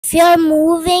If you're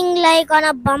moving like on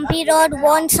a bumpy road,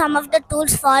 won't some of the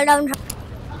tools fall down?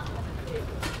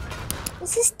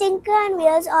 This is Tinker on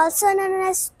Wheels, also known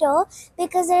as TOE,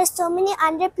 because there are so many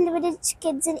underprivileged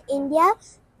kids in India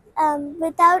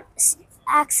without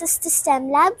access to STEM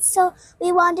labs. So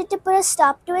we wanted to put a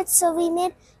stop to it. So we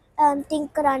made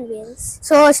Tinker on Wheels.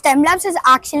 So STEM labs is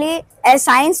actually a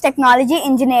science, technology,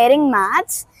 engineering,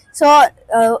 maths. So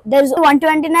there's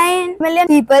 129 million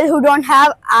people who don't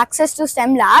have access to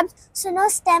STEM labs. So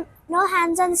no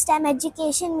hands-on STEM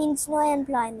education means no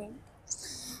employment.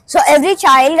 So every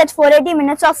child gets 480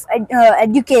 minutes of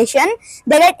education.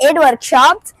 They get 8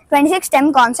 workshops, 26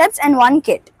 STEM concepts and 1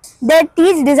 kit. They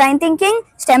teach design thinking,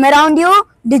 STEM around you,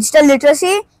 digital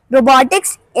literacy,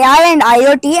 robotics, AI and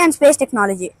IoT and space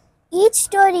technology. Each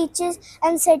store reaches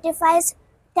and certifies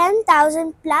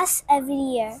 10,000 plus every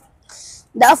year.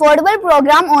 The affordable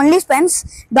program only spends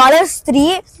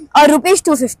 $3 or rupees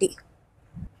 250.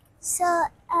 So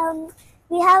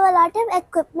we have a lot of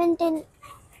equipment in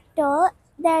TOE.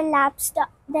 There are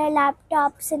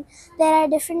laptops, and there are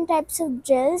different types of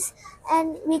drills,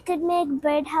 and we could make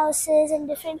birdhouses and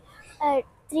different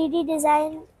 3D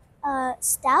design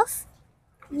stuff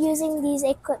using these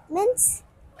equipments.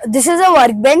 This is a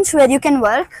workbench where you can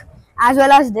work, as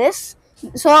well as this.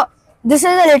 So this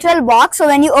is a literal box. So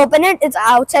when you open it, it's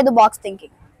outside the box thinking.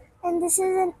 And this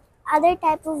is an other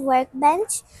type of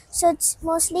workbench, so it's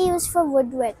mostly used for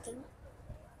woodworking.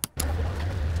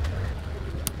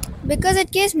 Because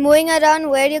it keeps moving around,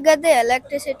 where do you get the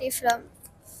electricity from?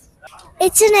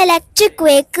 It's an electric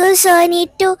vehicle, so I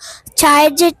need to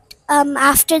charge it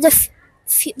after the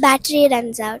battery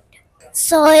runs out.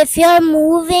 So if you're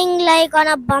moving like on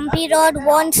a bumpy road,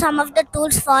 won't some of the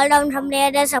tools fall down from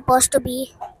where they're supposed to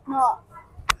be?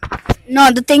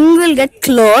 No, the thing will get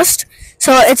closed.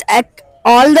 So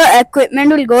all the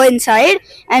equipment will go inside,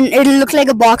 and it'll look like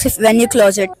a box when you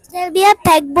close it. There'll be a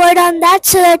pegboard on that,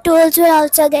 so the tools will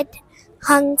also get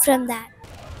hung from that.